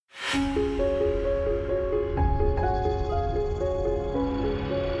Hi,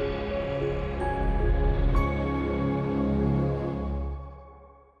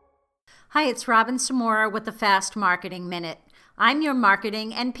 it's Robin Samora with the Fast Marketing Minute. I'm your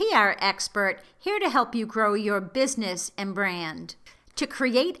marketing and PR expert, here to help you grow your business and brand. To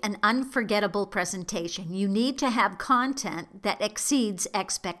create an unforgettable presentation, you need to have content that exceeds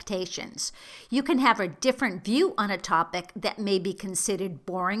expectations. You can have a different view on a topic that may be considered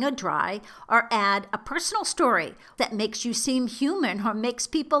boring or dry, or add a personal story that makes you seem human or makes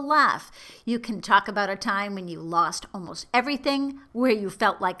people laugh. You can talk about a time when you lost almost everything, where you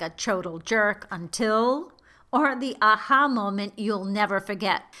felt like a total jerk until... or the aha moment you'll never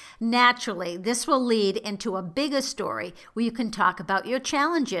forget. Naturally, this will lead into a bigger story where you can talk about your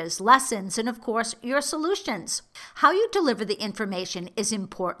challenges, lessons, and of course, your solutions. How you deliver the information is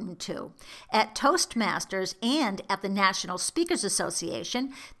important too. At Toastmasters and at the National Speakers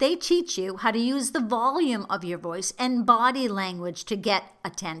Association, they teach you how to use the volume of your voice and body language to get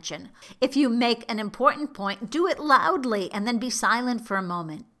attention. If you make an important point, do it loudly and then be silent for a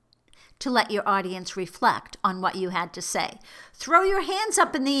moment to let your audience reflect on what you had to say. Throw your hands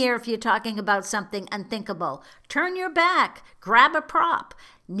up in the air if you're talking about something unthinkable. Turn your back. Grab a prop.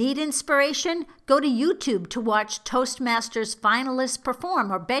 Need inspiration? Go to YouTube to watch Toastmasters finalists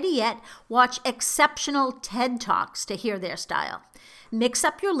perform, or better yet, watch exceptional TED Talks to hear their style. Mix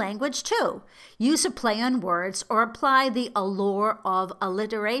up your language too. Use a play on words or apply the allure of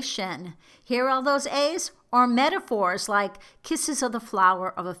alliteration. Hear all those A's? Or metaphors like kisses are the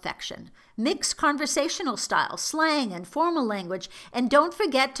flower of affection. Mix conversational style, slang, and formal language, and don't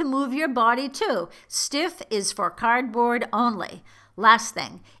forget to move your body too. Stiff is for cardboard only. Last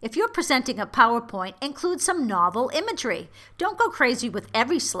thing, if you're presenting a PowerPoint, include some novel imagery. Don't go crazy with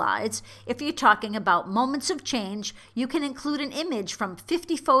every slides. If you're talking about moments of change, you can include an image from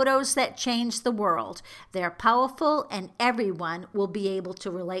 50 photos that changed the world. They're powerful and everyone will be able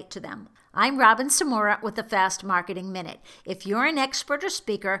to relate to them. I'm Robin Samora with the Fast Marketing Minute. If you're an expert or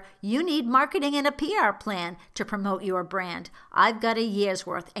speaker, you need marketing and a PR plan to promote your brand. I've got a year's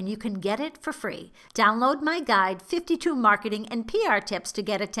worth and you can get it for free. Download my guide, 52 Marketing and PR Tips to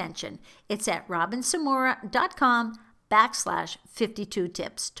Get Attention. It's at robinsamora.com/52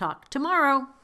 tips. Talk tomorrow.